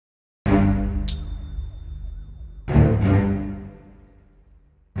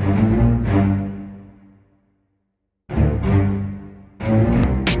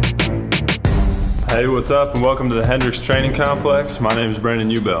Hey, what's up, and welcome to the Hendricks Training Complex. My name is Brandon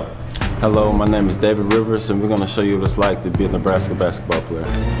Ubel. Hello, my name is David Rivers, and we're going to show you what it's like to be a Nebraska basketball player.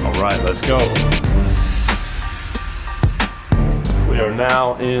 All right, let's go. We are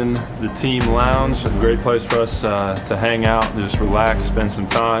now in the team lounge, a great place for us to hang out, just relax, spend some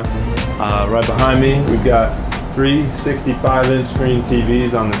time. Right behind me, we've got 3 65-inch screen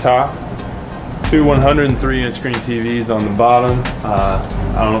TVs on the top, 2 103-inch screen TVs on the bottom.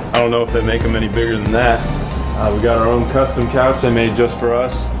 I don't know if they make them any bigger than that. We got our own custom couch they made just for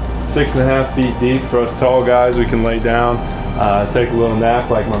us, 6.5 feet deep for us tall guys. We can lay down, take a little nap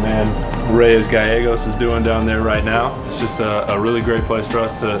like my man Reyes Gallegos is doing down there right now. It's just a really great place for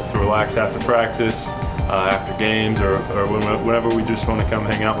us to relax after practice, after games, or whenever we just want to come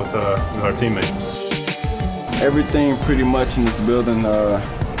hang out with our teammates. Everything pretty much in this building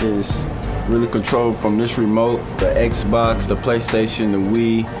is really controlled from this remote, the Xbox, the PlayStation, the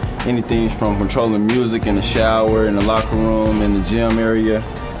Wii, anything from controlling music in the shower, in the locker room, in the gym area.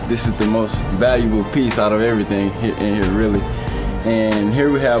 This is the most valuable piece out of everything in here, really. And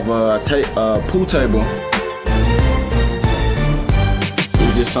here we have a pool table.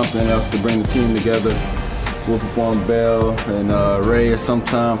 It's just something else to bring the team together. Whoop up on Bell and Ray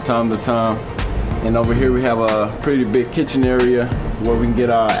time to time. And over here we have a pretty big kitchen area where we can get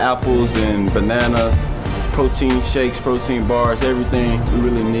our apples and bananas, protein shakes, protein bars, everything we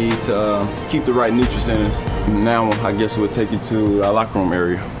really need to keep the right nutrients in us. And now I guess we'll take you to our locker room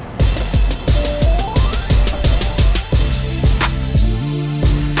area.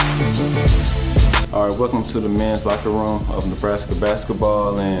 All right, welcome to the men's locker room of Nebraska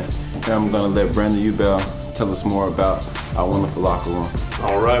basketball, and here I'm gonna let Brandon Ubel tell us more about our wonderful locker room.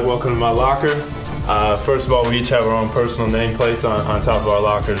 All right, welcome to my locker. First of all, we each have our own personal nameplates on top of our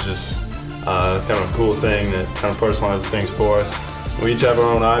lockers, just kind of a cool thing that kind of personalizes things for us. We each have our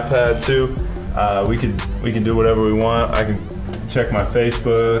own iPad too. We can do whatever we want. I can check my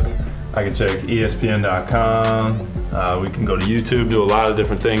Facebook, I can check ESPN.com, we can go to YouTube, do a lot of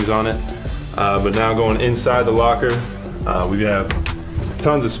different things on it. But now going inside the locker, we have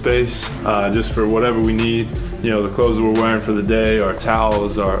tons of space just for whatever we need. You know, the clothes that we're wearing for the day, our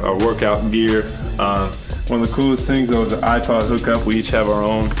towels, our workout gear. One of the coolest things though is the iPod hookup. We each have our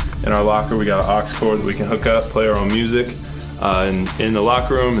own in our locker. We got an aux cord that we can hook up, play our own music in the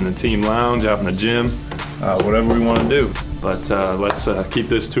locker room, in the team lounge, out in the gym, whatever we want to do. But let's keep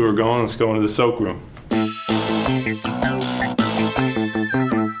this tour going. Let's go into the soak room.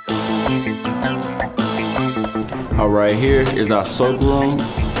 All right, here is our soak room.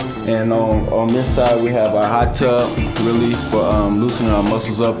 And on this side, we have our hot tub, really for loosening our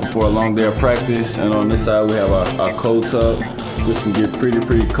muscles up before a long day of practice. And on this side, we have our cold tub, which can get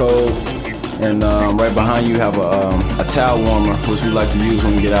pretty cold. And right behind you have a towel warmer, which we like to use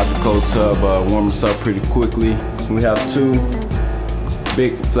when we get out the cold tub, warm us up pretty quickly. We have 2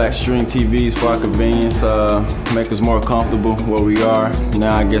 big flat screen TVs for our convenience, make us more comfortable where we are.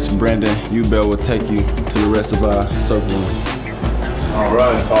 Now I guess Brandon Ubel will take you to the rest of our soak room. All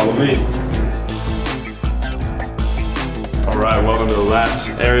right, follow me. All right, welcome to the last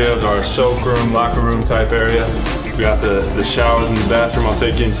area of our soak room, locker room type area. We got the showers in the bathroom. I'll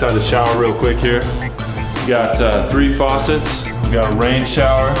take you inside the shower real quick here. We got 3 faucets. We got a rain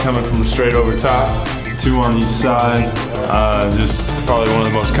shower coming from straight over top, 2 on each side. Just probably one of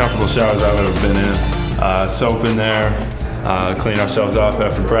the most comfortable showers I've ever been in. Soap in there, clean ourselves off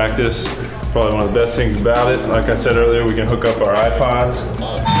after practice. Probably one of the best things about it. Like I said earlier, we can hook up our iPods,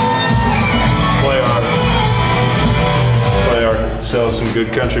 play ourselves some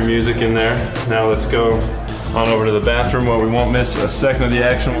good country music in there. Now let's go on over to the bathroom where we won't miss a second of the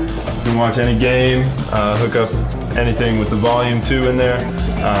action. We can watch any game, hook up anything with the volume 2 in there.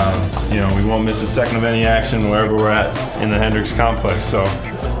 You know, we won't miss a second of any action wherever we're at in the Hendricks complex. So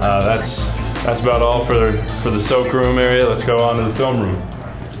that's about all for the soak room area. Let's go on to the film room.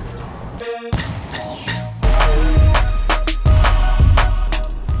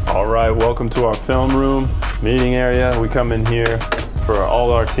 All right, welcome to our film room meeting area. We come in here for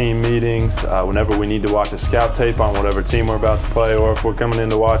all our team meetings, whenever we need to watch a scout tape on whatever team we're about to play, or if we're coming in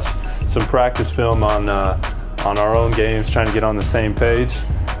to watch some practice film on our own games, trying to get on the same page.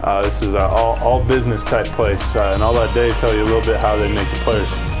 This is an all business type place, and I'll let Dave tell you a little bit how they make the players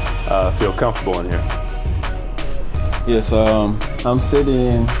feel comfortable in here. Yes, I'm sitting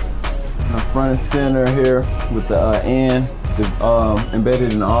in front and center here with the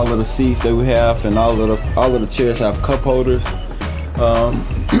embedded in all of the seats that we have, and all of the chairs have cup holders.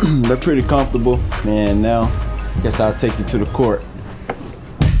 They're pretty comfortable, and now I guess I'll take you to the court.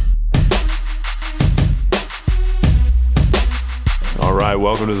 All right,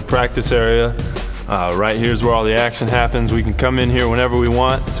 welcome to the practice area. Right here's where all the action happens. We can come in here whenever we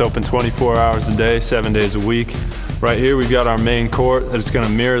want. It's open 24 hours a day, 7 days a week. Right here we've got our main court that is going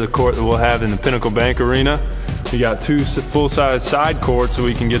to mirror the court that we'll have in the Pinnacle Bank Arena. We got 2 full-size side courts so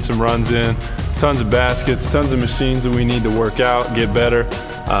we can get some runs in. Tons of baskets, tons of machines that we need to work out, get better.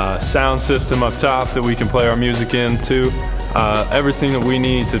 Sound system up top that we can play our music in too. Everything that we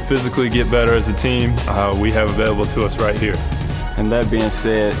need to physically get better as a team, we have available to us right here. And that being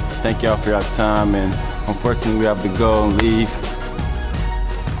said, thank y'all for your time, and unfortunately we have to go and leave.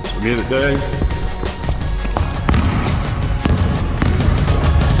 Get it, Dave.